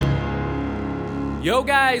Yo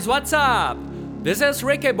guys, what's up? This is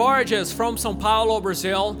Ricca Borges from São Paulo,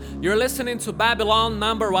 Brazil. You're listening to Babylon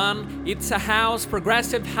number 1. It's a house,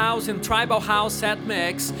 progressive house and tribal house set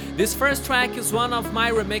mix. This first track is one of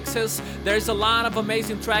my remixes. There's a lot of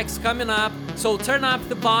amazing tracks coming up, so turn up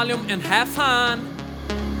the volume and have fun!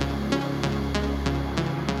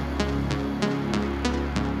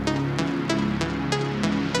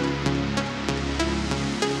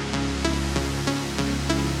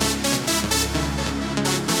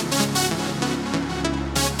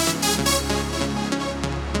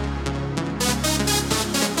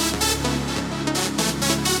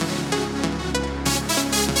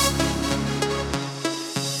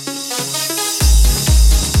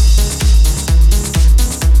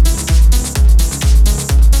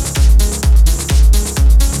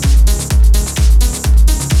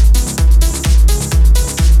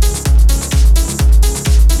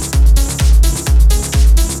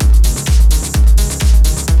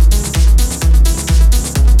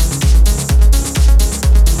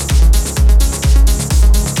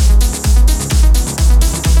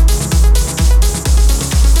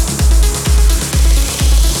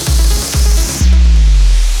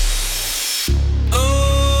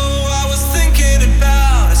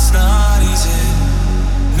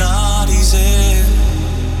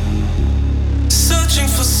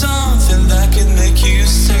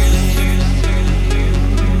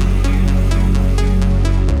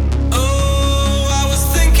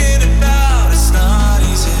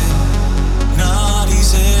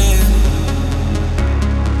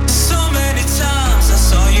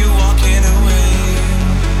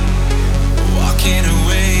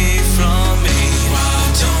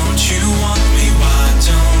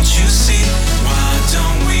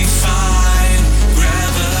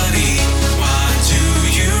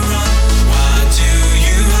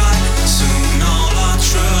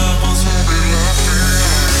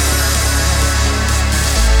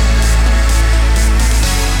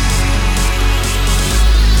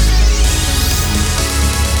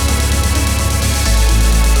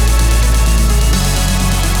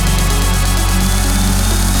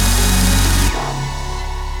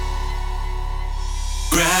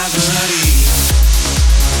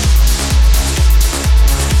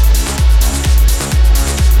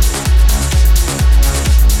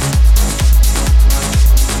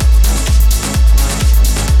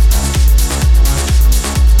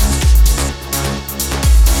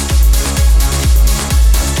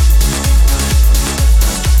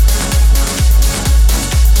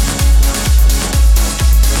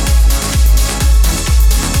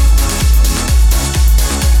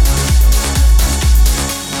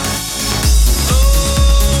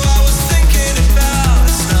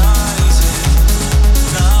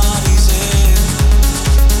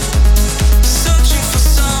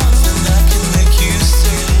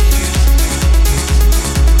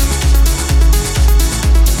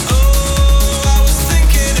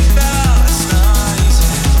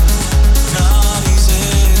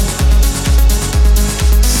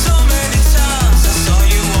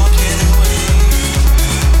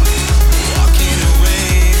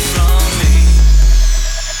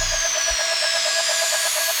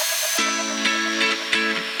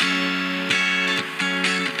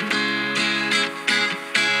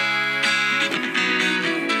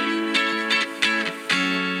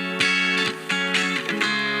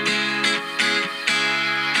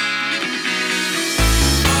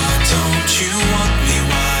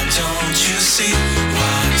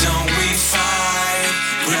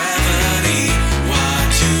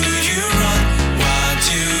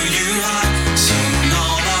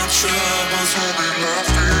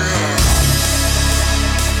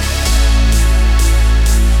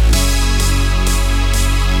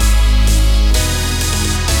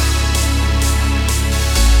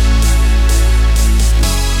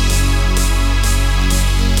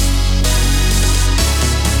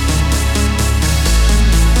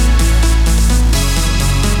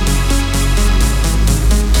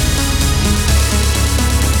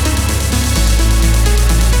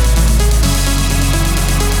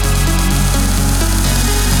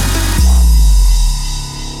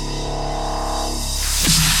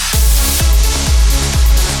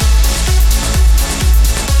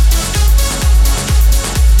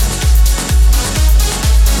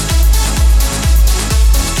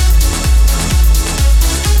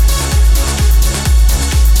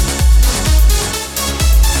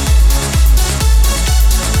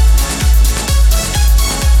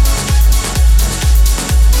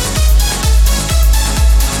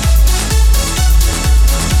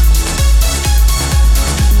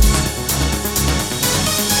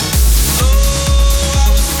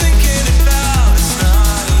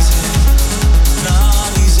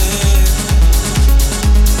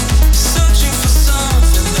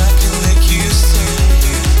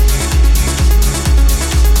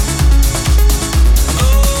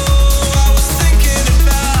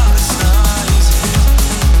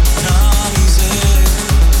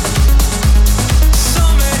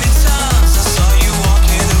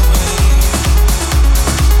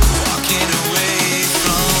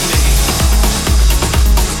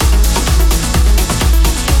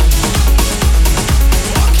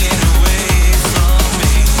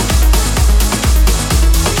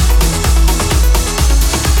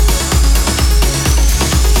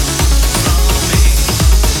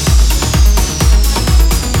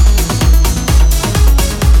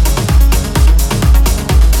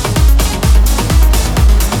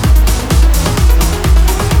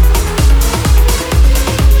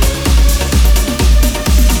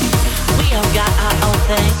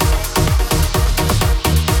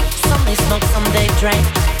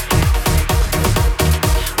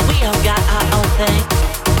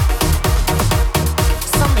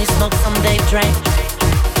 drink.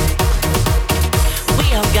 We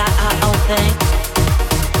all got our own thing.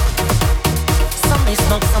 Some they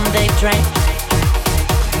smoke, some they drink.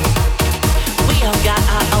 We all got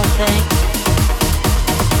our own thing.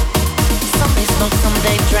 Some they smoke, some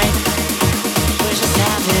they drink. We're just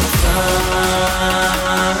having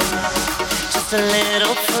fun. Just a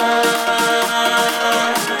little fun.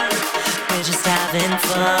 We're just having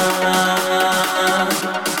fun.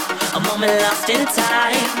 A moment lost in time.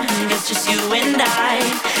 It's just you and I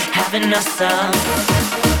having us some.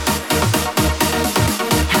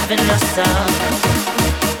 Having us some.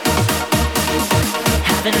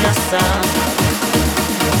 Having us some.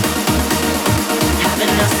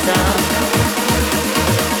 Having us some.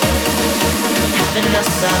 Having us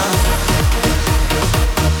some.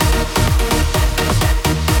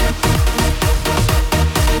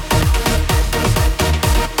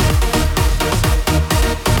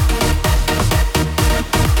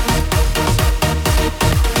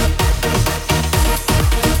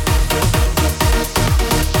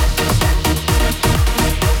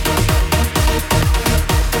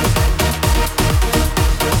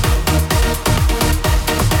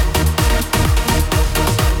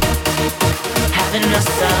 Having us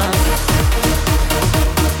some.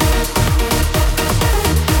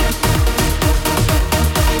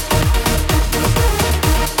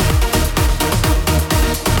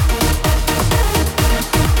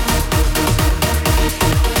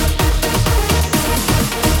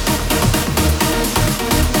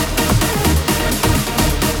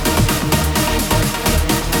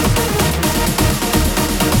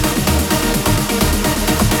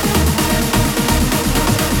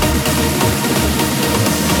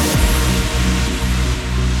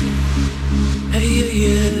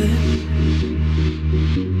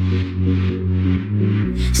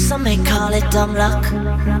 Some may call it dumb luck.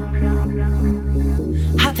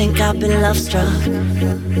 I think I've been love struck.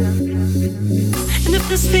 And if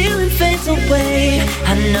this feeling fades away,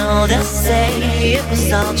 I know they'll say it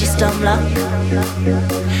was all just dumb luck.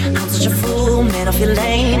 I'm such a fool, man, I feel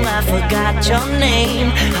lame. I forgot your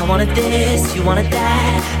name. I wanted this, you wanted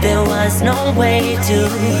that. There was no way to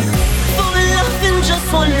fall in love in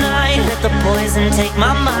just one night. Let the poison take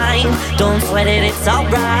my mind. Don't sweat it, it's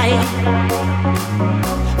alright.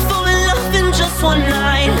 Just one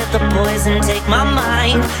night, let the poison take my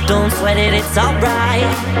mind. Don't sweat it, it's alright.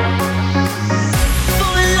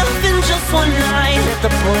 Fall in love in just one night, let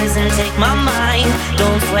the poison take my mind.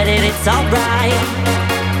 Don't sweat it, it's alright.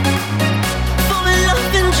 Fall in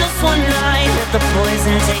love in just one night, let the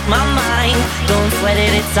poison take my mind. Don't sweat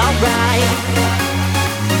it, it's alright.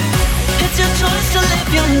 It's your choice to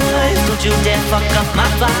live your life. Don't you dare fuck up my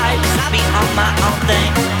vibe, 'cause I be on my own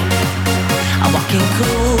thing. I'm walking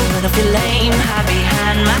cool, but I feel lame. Hide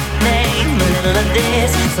behind my name. A little of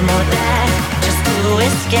this, some more of that, just to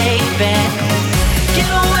escape it. Get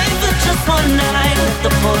away for just one night. Let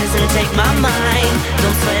the poison take my mind.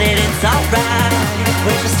 Don't sweat it, it's alright.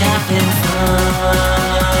 We're just having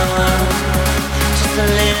fun. Just a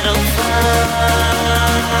little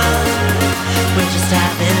fun. We're just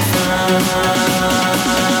having fun.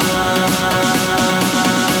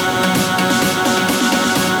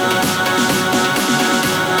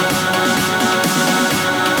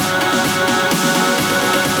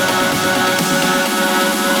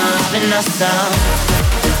 Having us some.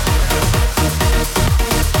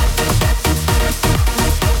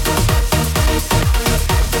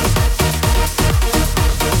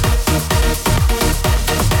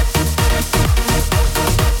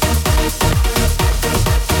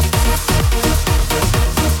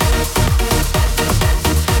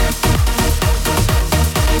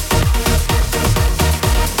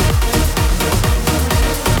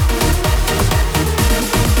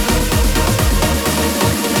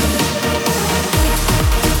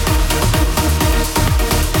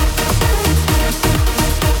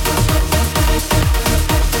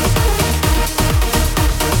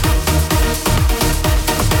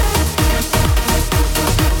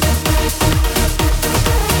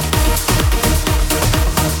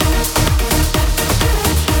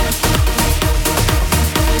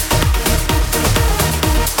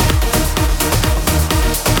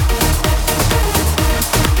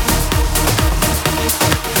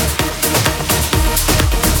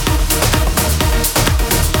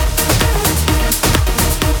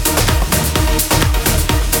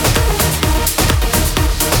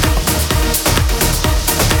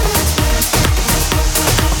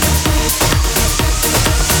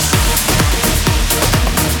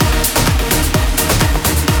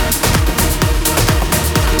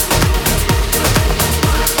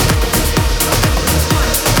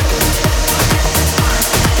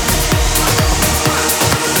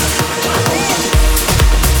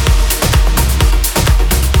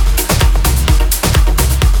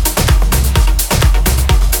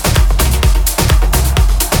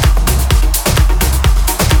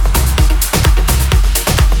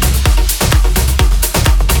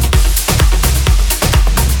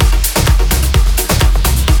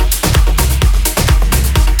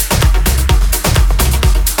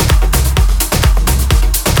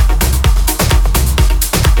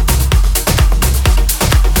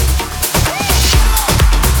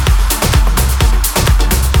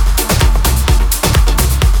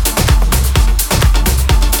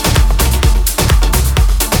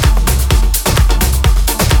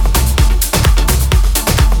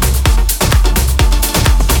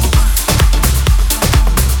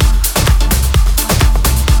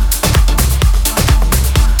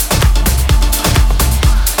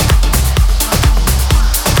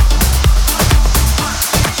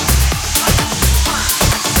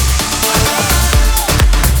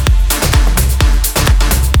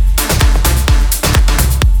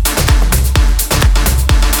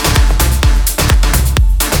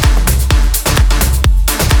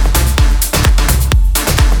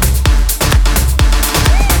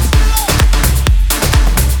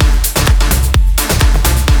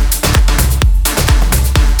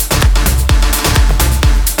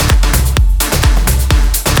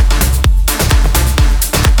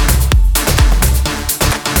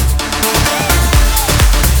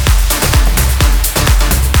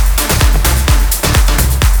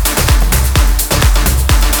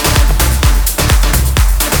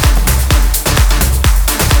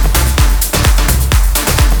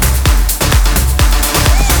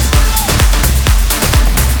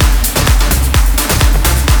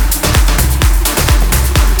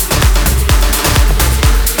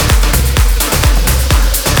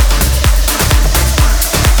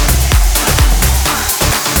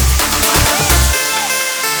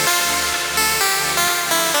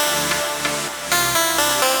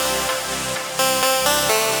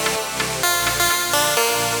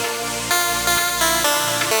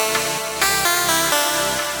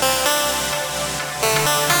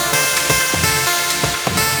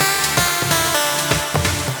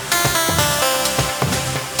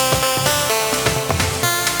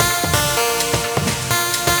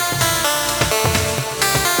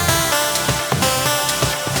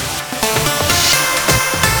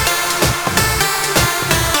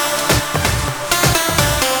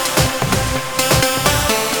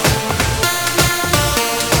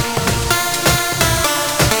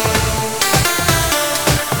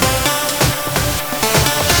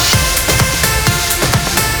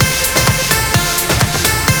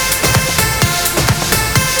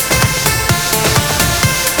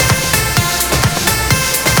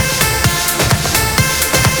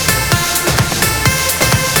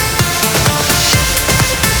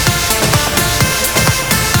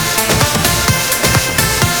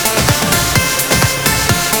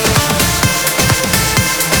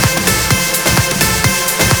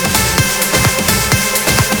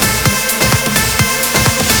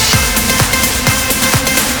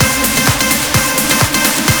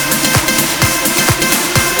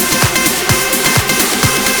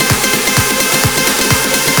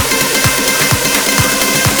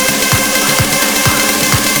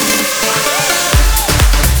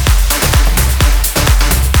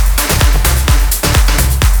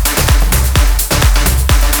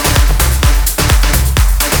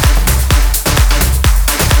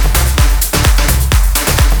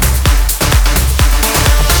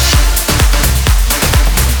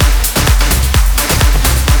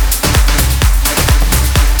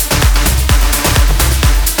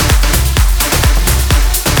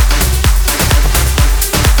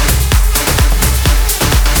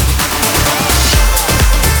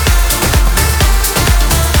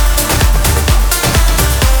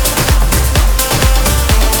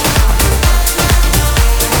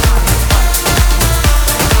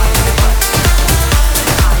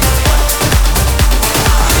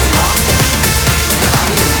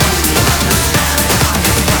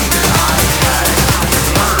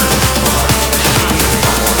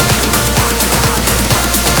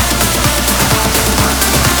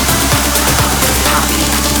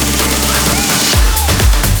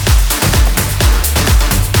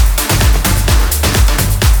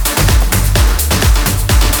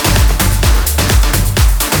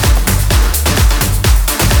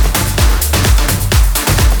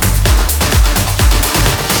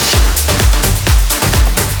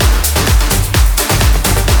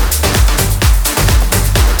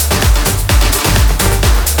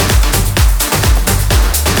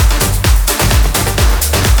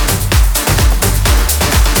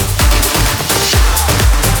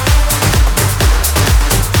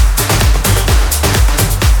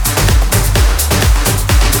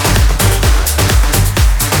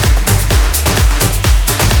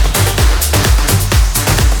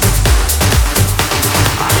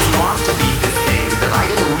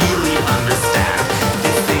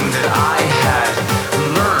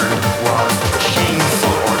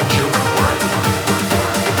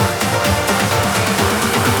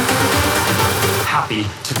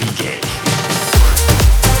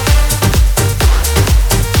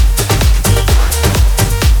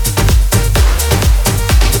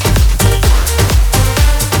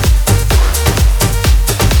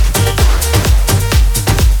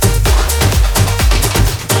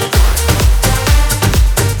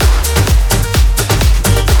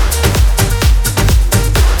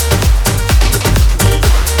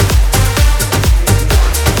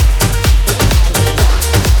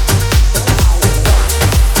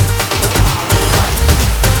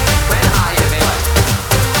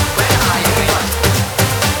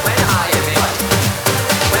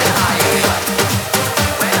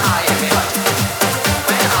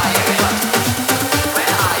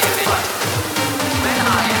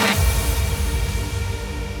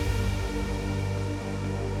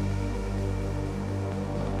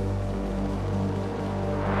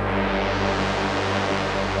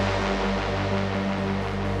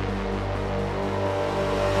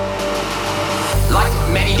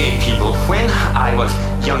 was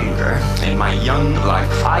younger, in my young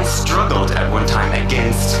life, I struggled at one time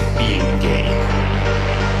against being gay.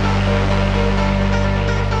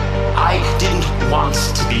 I didn't want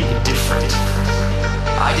to be different.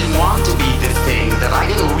 I didn't want to be this thing that I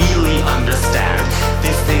didn't really understand,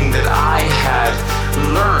 this thing that I had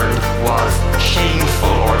learned was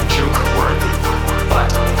shameful or joke-worthy.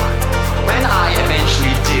 But when I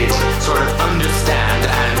eventually did sort of understand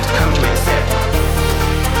and come to accept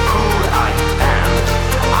who I am,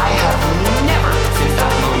 I have never, since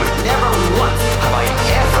that moment, never once have I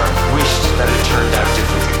ever wished that it turned out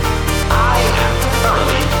differently. I am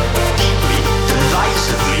thoroughly, deeply,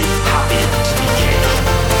 delightedly happy to be gay.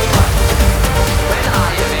 When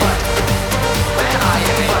I am in, when I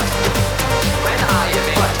am in, when I am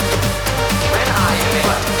in, when I am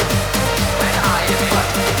in, when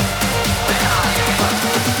I am in,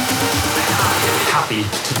 when I am happy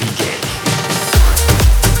to be gay.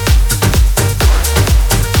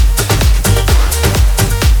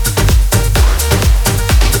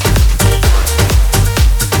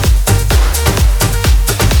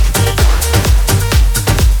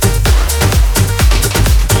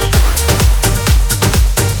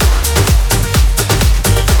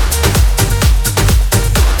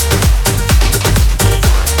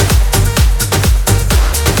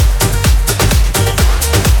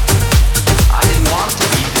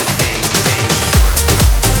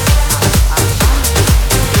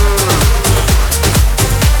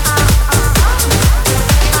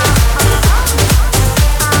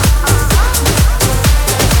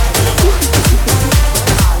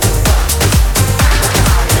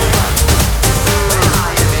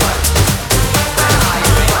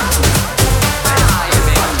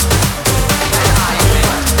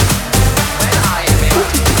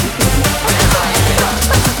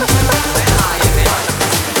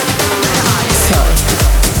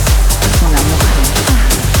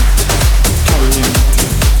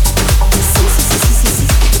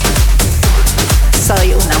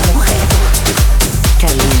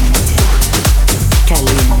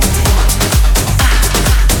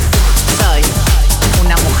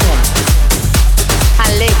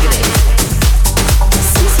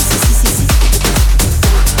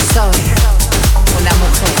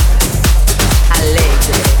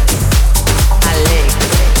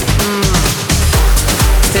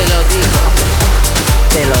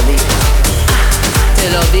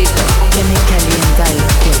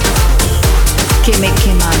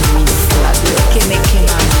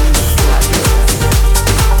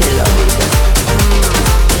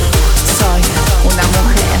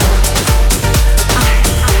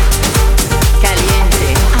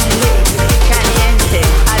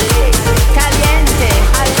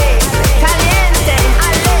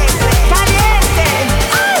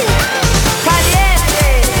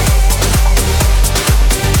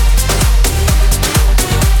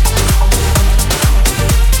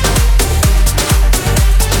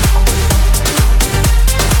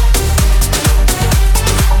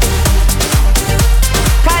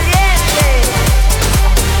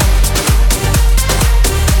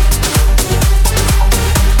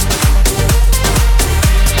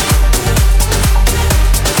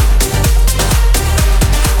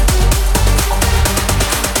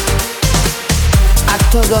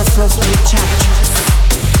 Todos los muchachos,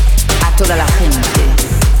 a toda la gente,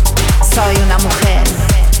 soy una mujer.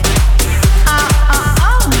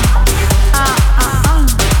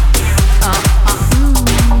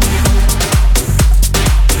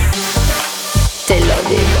 Te lo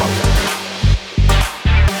digo.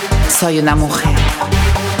 Soy una mujer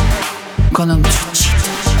con un chuchito,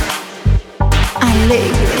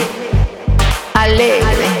 alegre,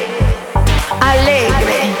 alegre, alegre.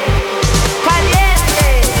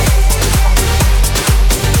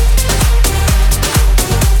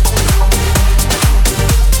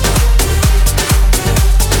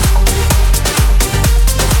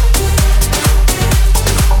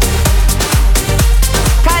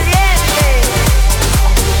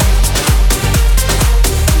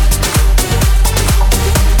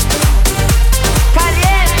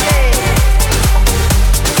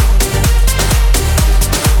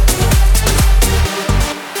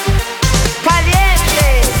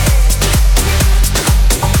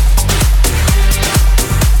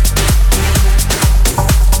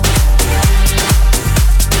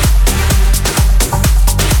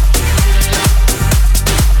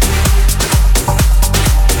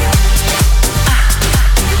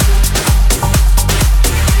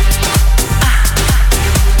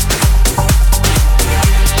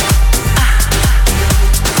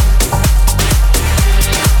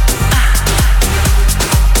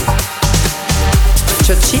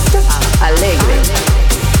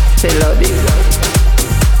 te lo digo.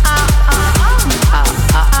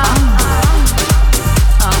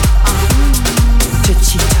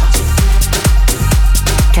 Chocito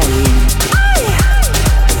caliente.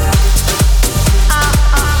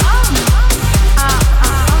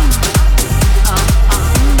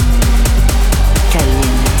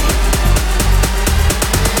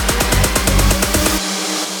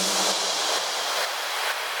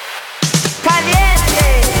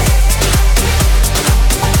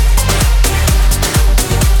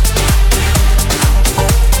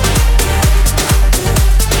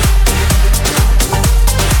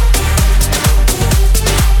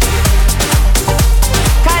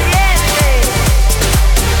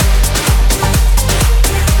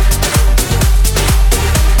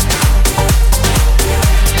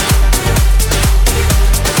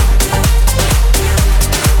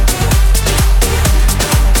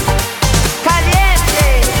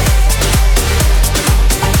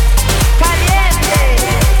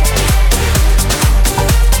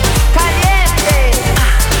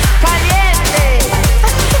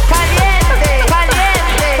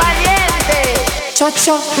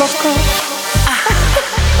 Chocho loco.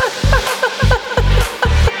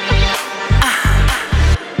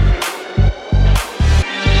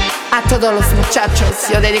 A todos los muchachos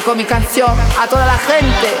yo dedico mi canción, a toda la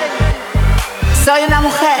gente. Soy una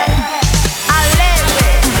mujer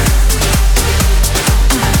alegre,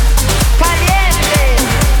 caliente.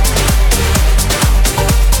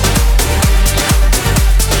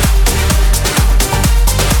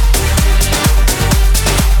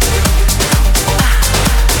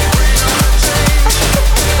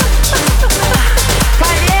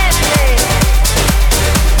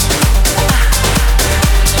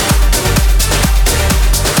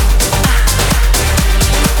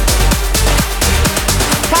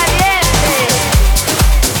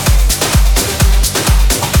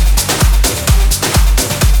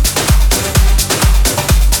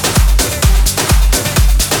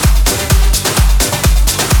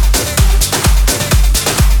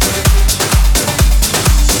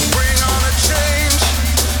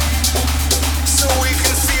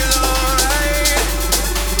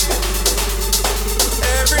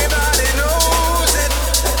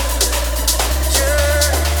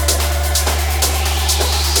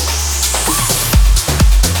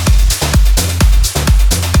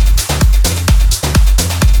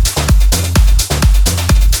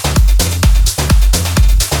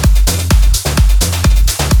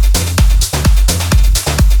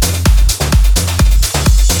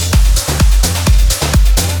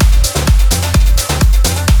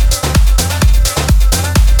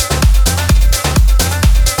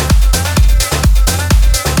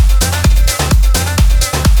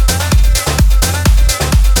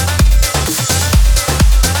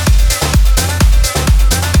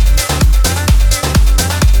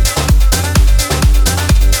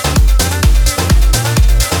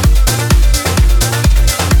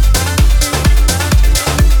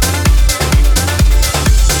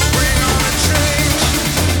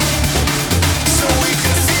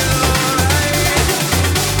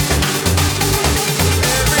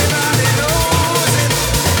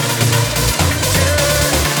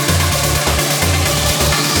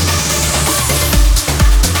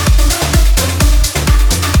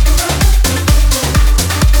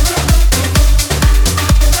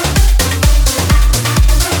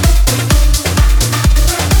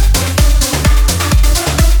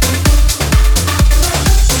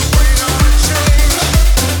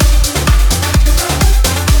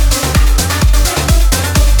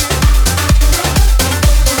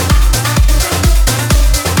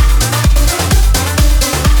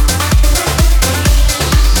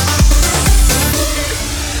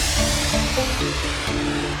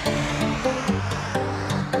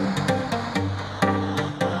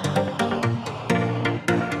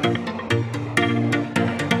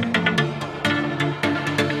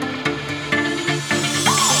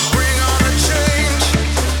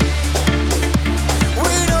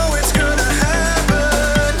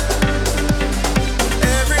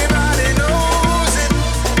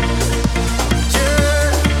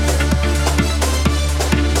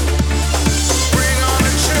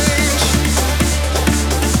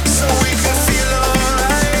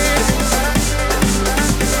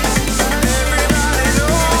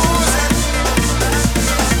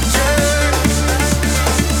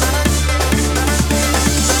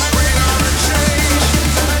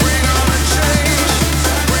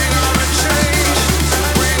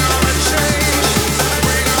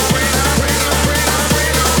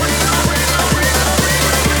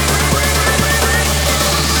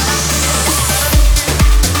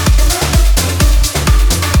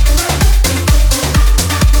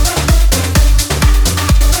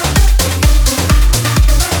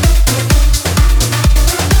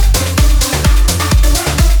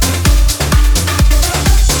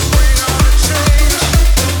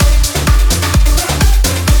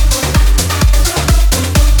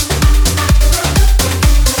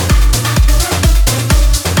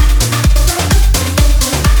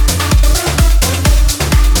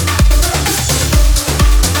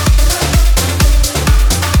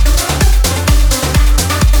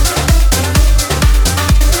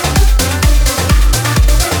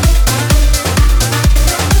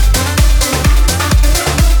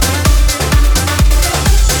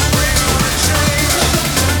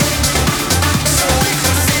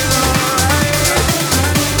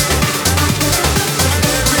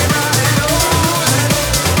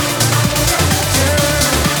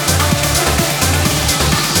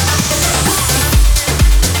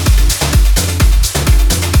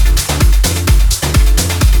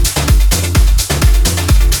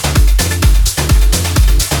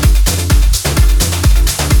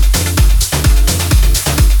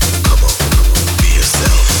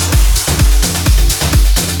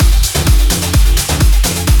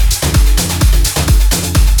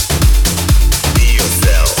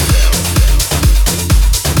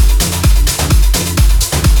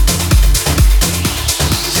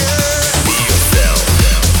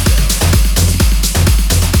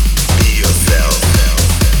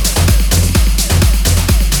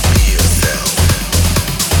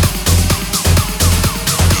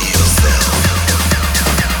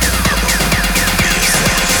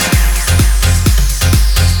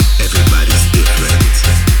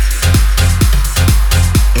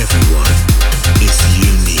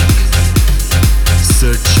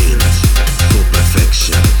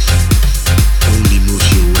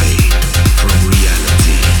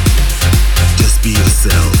 Just be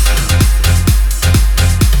yourself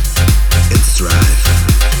and strive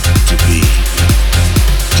to be.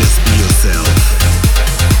 Just be yourself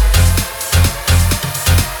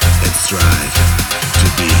and strive to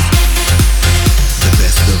be the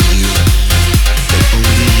best of you that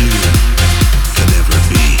only you can ever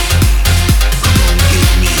be. Come on, give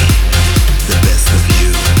me the best of you,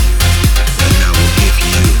 and I will give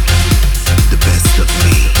you the best of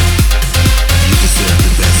me. You deserve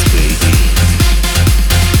the best, baby.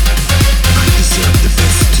 I deserve the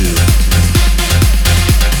best too.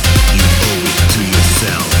 You owe it to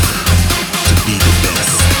yourself to be the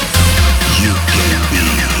best you can be.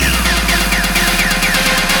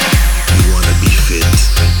 You wanna be fit.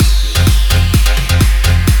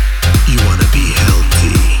 You wanna be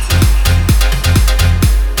healthy.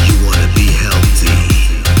 You wanna be healthy.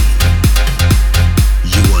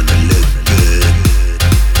 You wanna look good.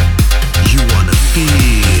 You wanna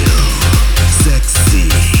feel sexy.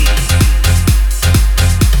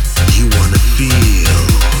 You wanna feel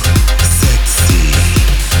sexy.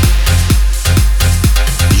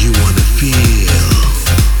 You wanna feel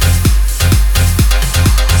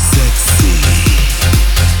sexy.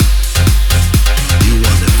 You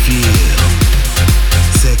wanna feel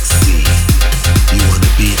sexy. You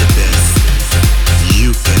wanna be the best you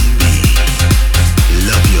can be.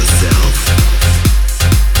 Love yourself.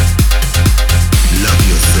 Love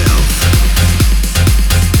yourself.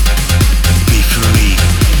 Be free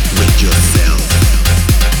with yourself.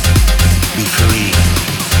 Be free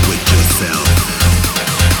with yourself.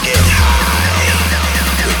 Get high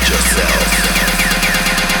with yourself.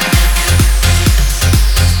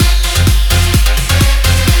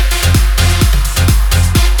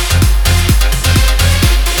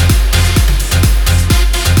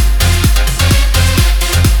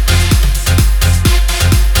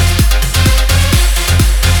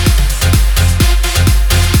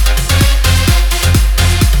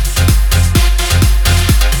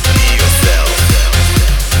 Be yourself. Be yourself.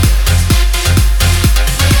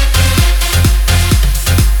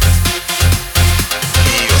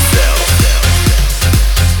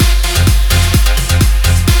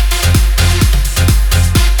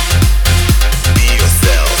 Be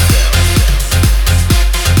yourself.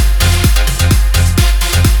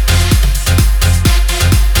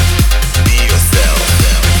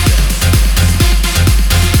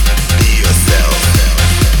 Be yourself.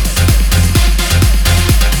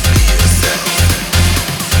 Be yourself. Be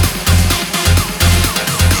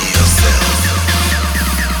yourself. Be yourself.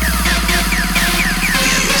 Be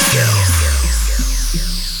yourself.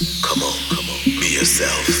 Come on, come on. Be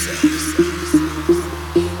yourself.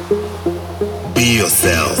 Be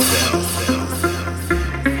yourself.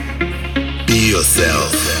 Be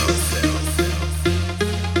yourself.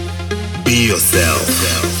 Be yourself.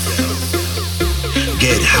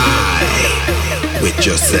 Get high with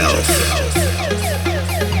yourself.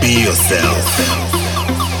 Be yourself.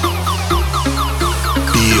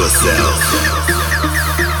 Be yourself.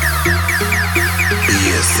 Be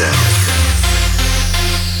yourself.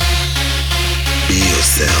 Be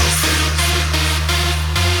yourself.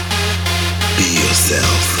 Be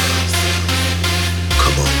yourself.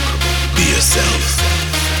 Come on, come on. Be yourself.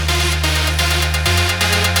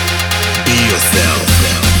 Be yourself.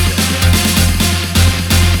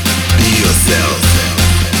 Be yourself.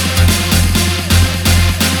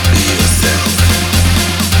 Be yourself.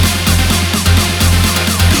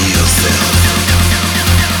 Be yourself.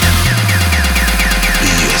 Be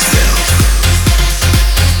yourself.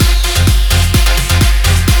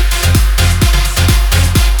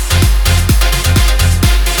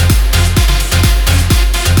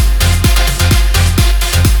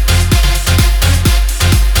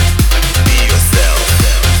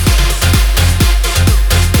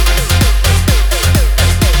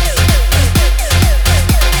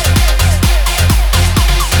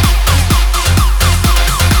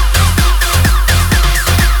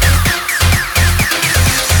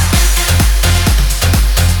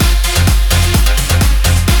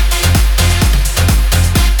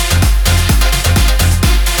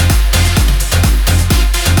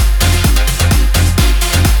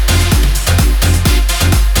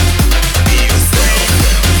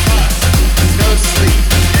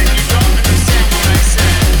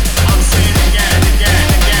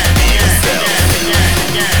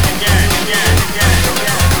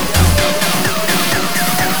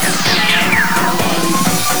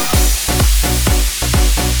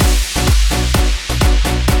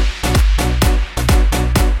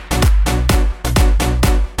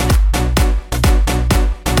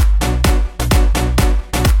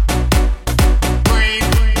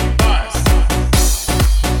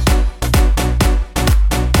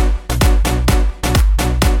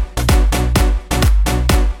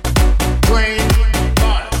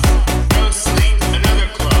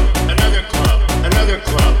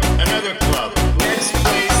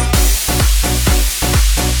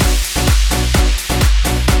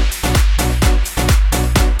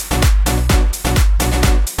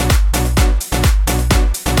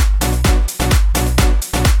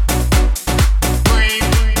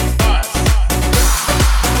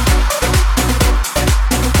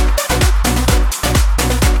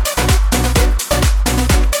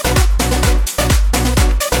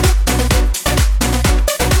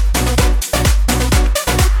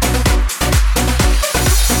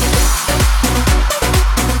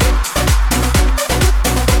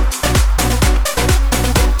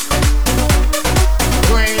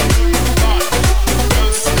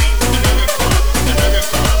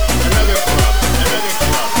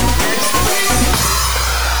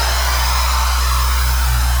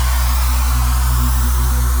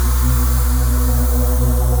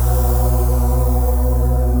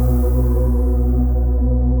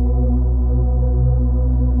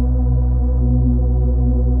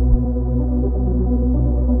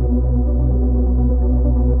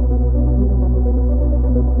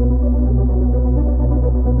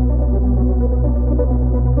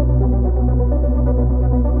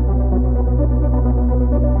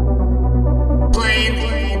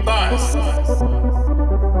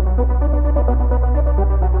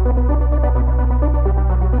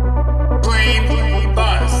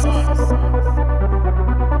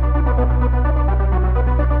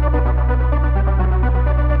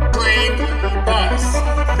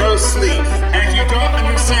 deeply. And if you don't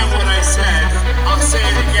understand what I said, I'll say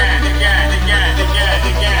it again, again, again, again,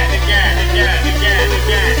 again, again, again, again, again,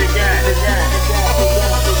 again, again, again.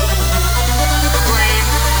 Brain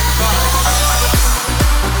bust.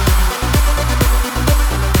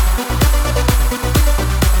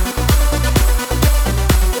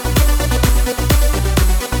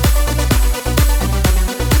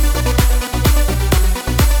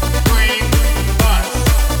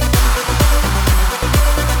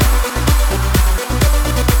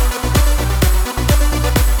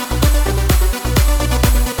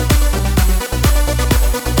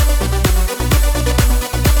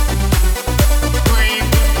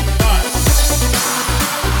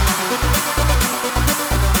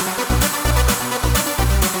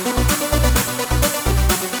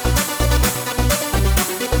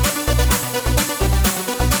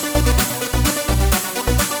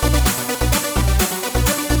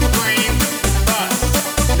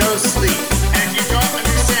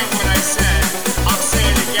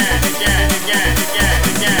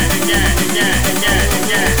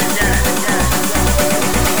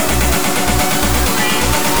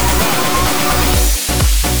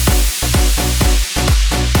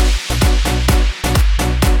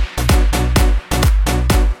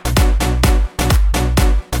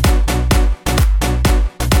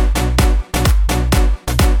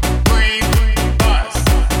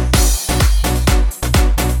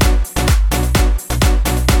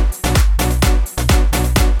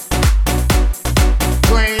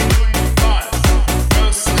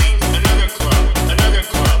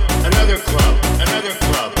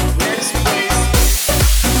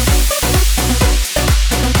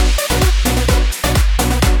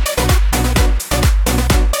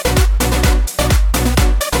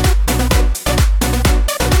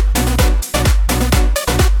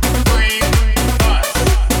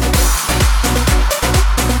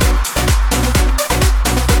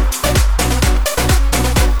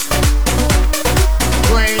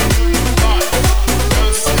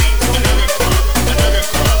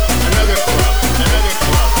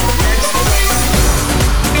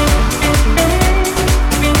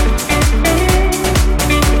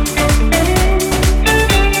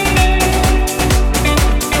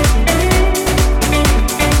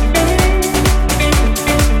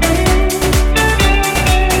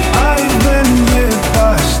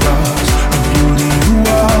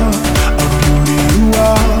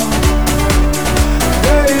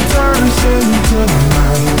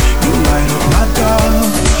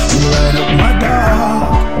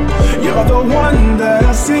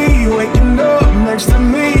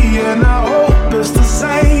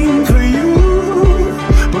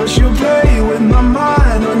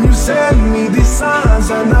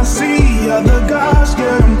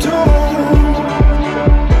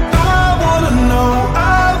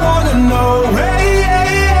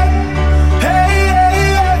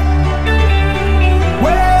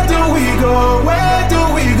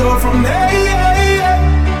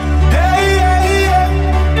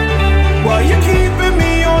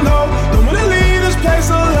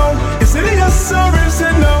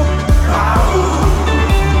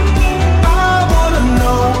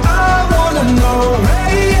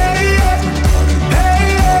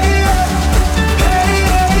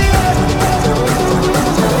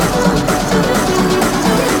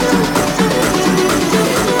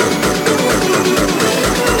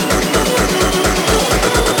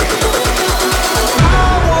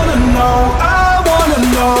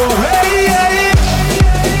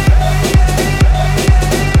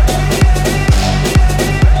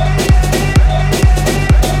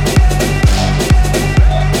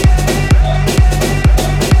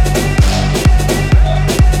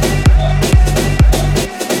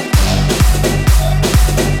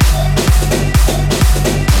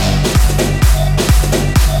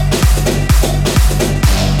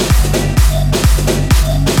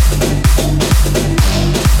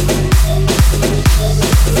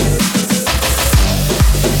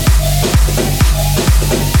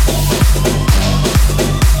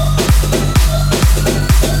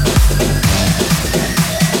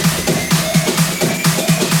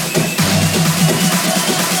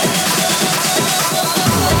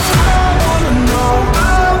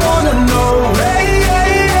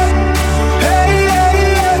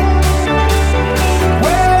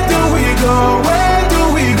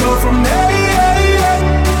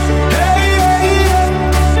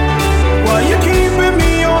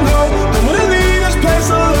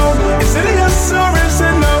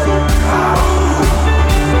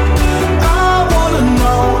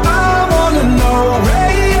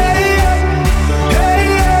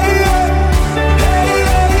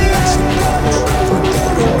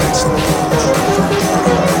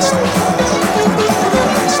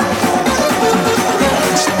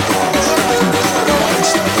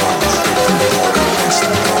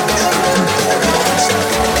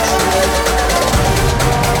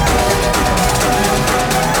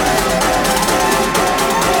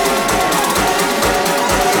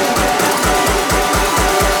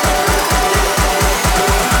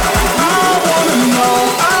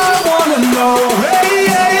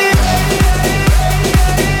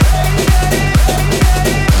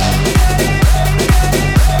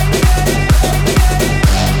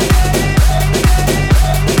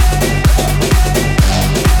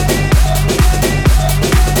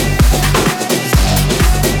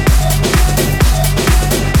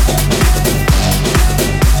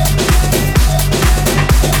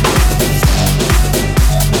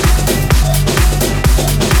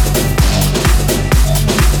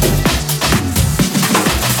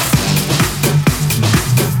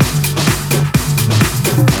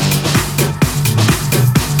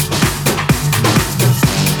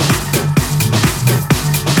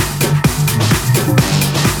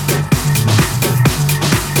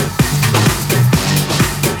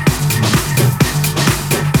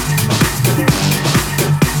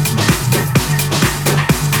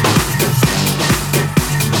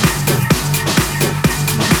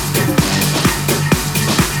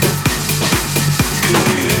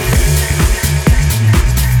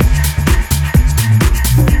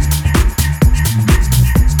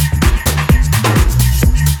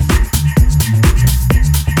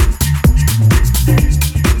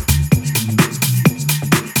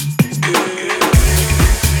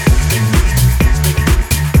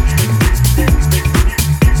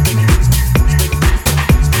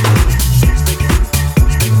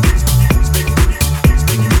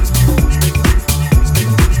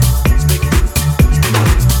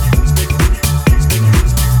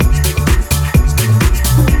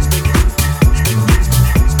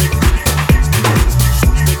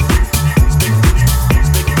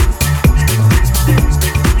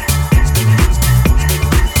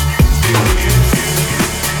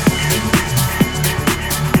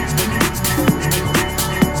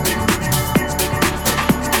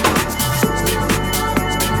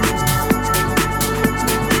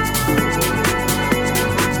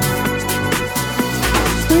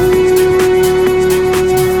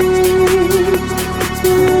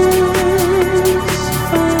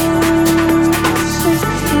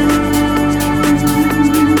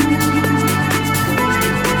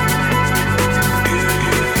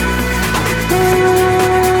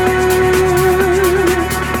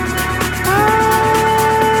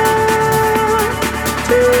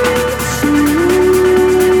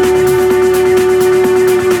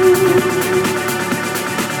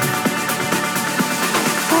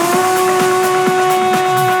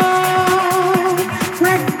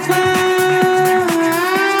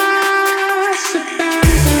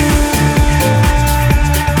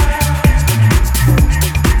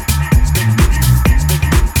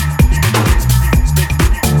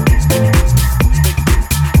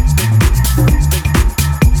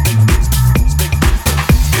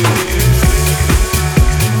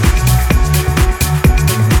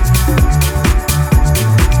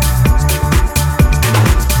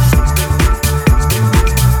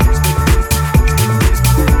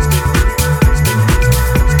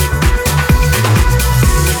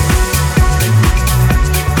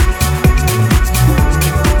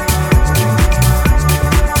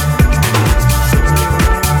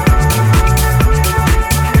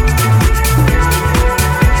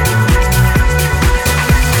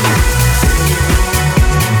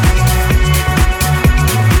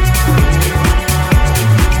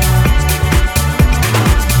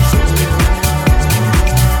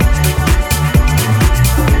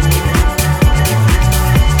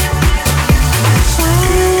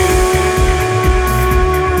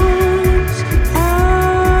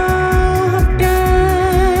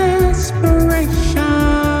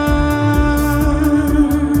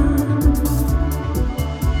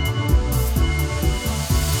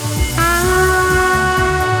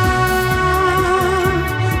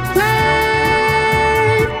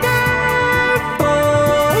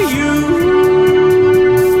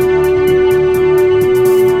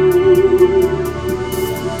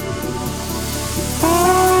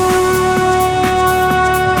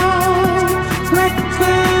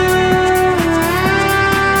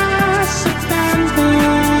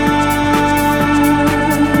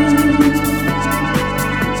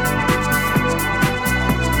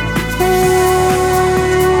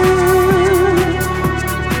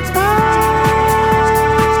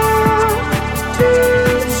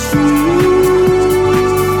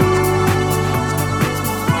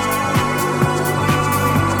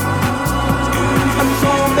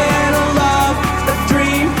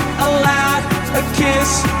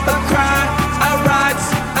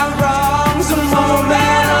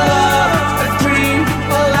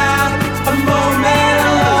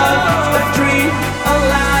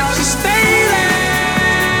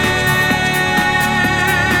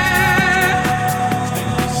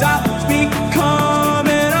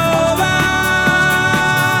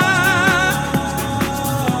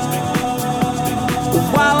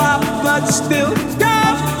 much still